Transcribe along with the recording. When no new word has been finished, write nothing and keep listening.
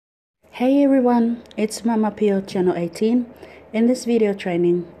Hey everyone, it's Mama Pio Channel 18. In this video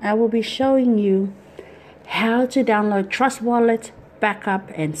training, I will be showing you how to download Trust Wallet,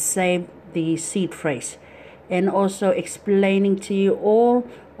 backup and save the seed phrase, and also explaining to you all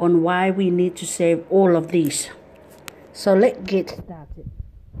on why we need to save all of these. So let's get started.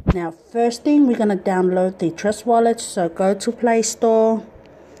 Now first thing, we're going to download the Trust Wallet. So go to Play Store,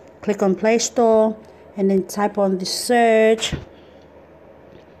 click on Play Store, and then type on the search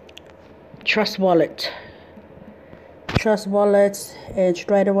Trust Wallet, and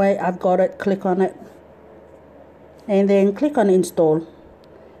straight away I've got it. Click on it and then click on install,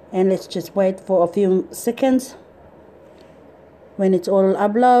 and let's just wait for a few seconds. When it's all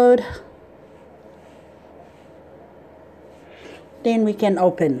upload, then we can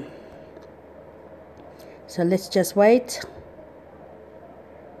open. So let's just wait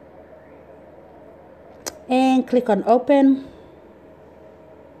and click on open.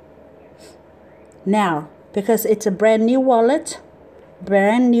 Now, because it's a brand new wallet,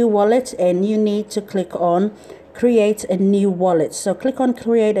 and you need to click on create a new wallet. So click on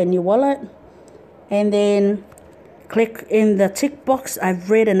create a new wallet, and then click in the tick box, I've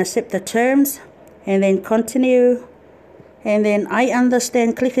read and accept the terms, and then continue, and then I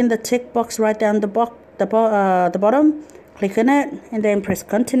understand. Click in the tick box right down the bottom, click on it, and then press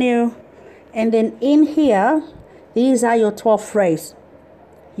continue. And then in here, these are your 12 phrase.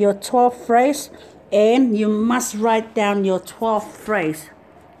 And you must write down your 12th phrase.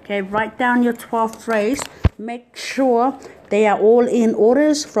 Okay, write down your 12th phrase. Make sure they are all in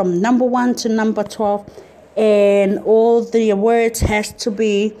orders from number 1 to number 12, and all the words has to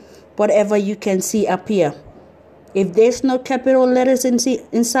be whatever you can see up here. If there's no capital letters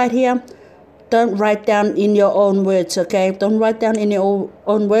inside here, don't write down in your own words. Okay, don't write down in your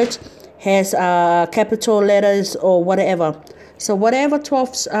own words has capital letters or whatever. So whatever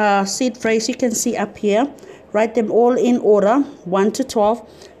 12 seed phrase you can see up here, write them all in order 1 to 12,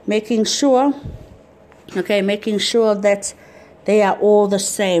 making sure that they are all the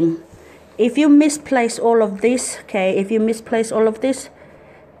same. If you misplace all of this,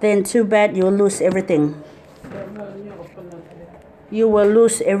 then too bad, you'll lose everything. You will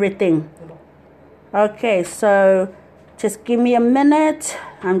lose everything. Okay, so just give me a minute.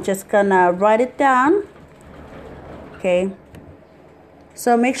 I'm just gonna write it down. Okay.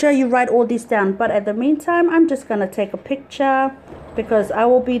 So make sure you write all these down. But at the meantime, I'm just going to take a picture, because I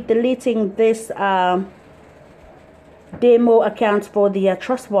will be deleting this demo account for the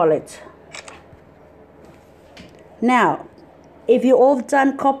Trust Wallet. Now, if you're all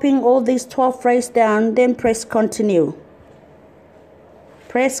done copying all these 12 phrases down, then press continue.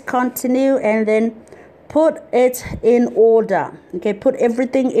 Press continue and then put it in order. Okay, put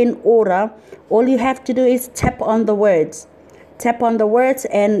everything in order. All you have to do is tap on the words. Tap on the words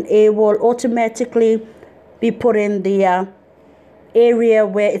and it will automatically be put in the area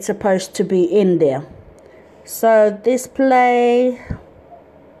where it's supposed to be in there. So display,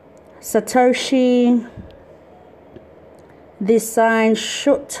 Satoshi, design,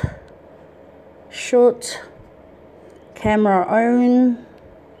 shoot, camera on.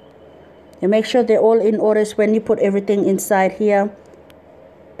 And make sure they're all in orders when you put everything inside here.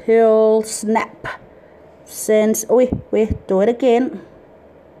 Pill, snap. Since do it again.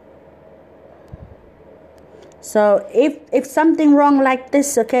 So if something wrong like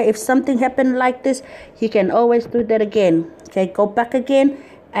this, okay, if something happened like this, you can always do that again. Okay, go back again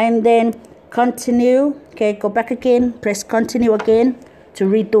and then continue. Okay, go back again, press continue again to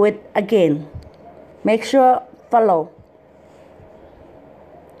redo it again. Make sure follow.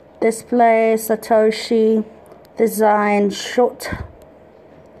 Display, Satoshi, design, shoot,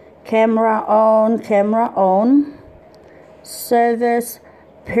 camera on, service,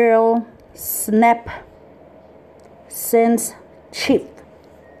 Pearl, snap, since, chip,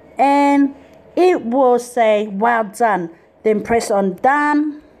 and it will say well done. Then press on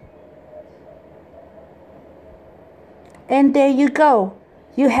done, and there you go.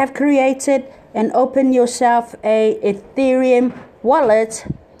 You have created and opened yourself a Ethereum wallet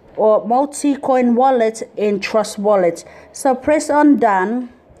or multi-coin wallet in Trust Wallet. So press on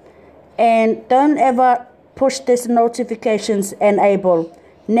done. And don't ever push this notifications enable.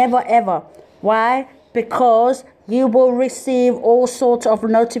 Never ever. Why? Because you will receive all sorts of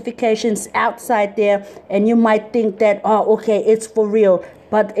notifications outside there, and you might think that, oh, okay, it's for real,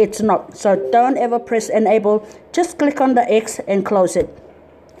 but it's not. So don't ever press enable. Just click on the X and close it.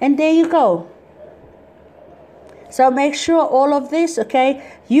 And there you go. So make sure all of this, okay,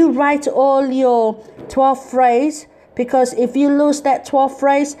 you write all your 12 phrase, because if you lose that 12th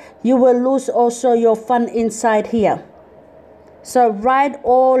phrase, you will lose also your fun inside here. So write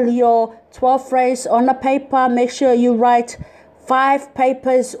all your 12 phrases on a paper. Make sure you write 5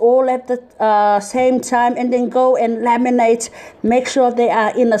 papers all at the same time, and then go and laminate. Make sure they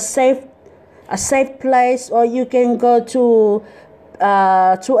are in a safe place, or you can go to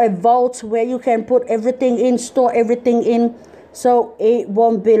a vault where you can put everything in, store everything in, so it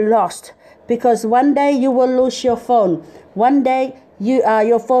won't be lost. Because one day you will lose your phone. One day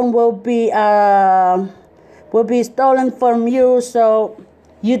your phone will be stolen from you, so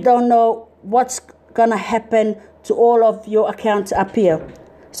you don't know what's gonna happen to all of your accounts up here.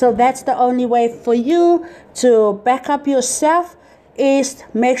 So that's the only way for you to back up yourself, is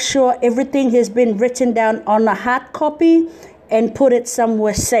make sure everything has been written down on a hard copy and put it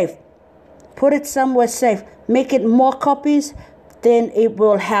somewhere safe. Put it somewhere safe. Make it more copies, then it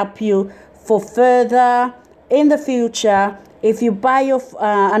will help you for further in the future. If you buy your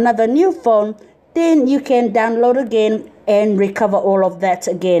another new phone, then you can download again and recover all of that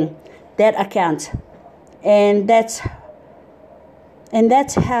again, that account. And that's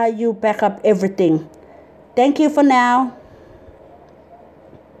how you back up everything. Thank you for now.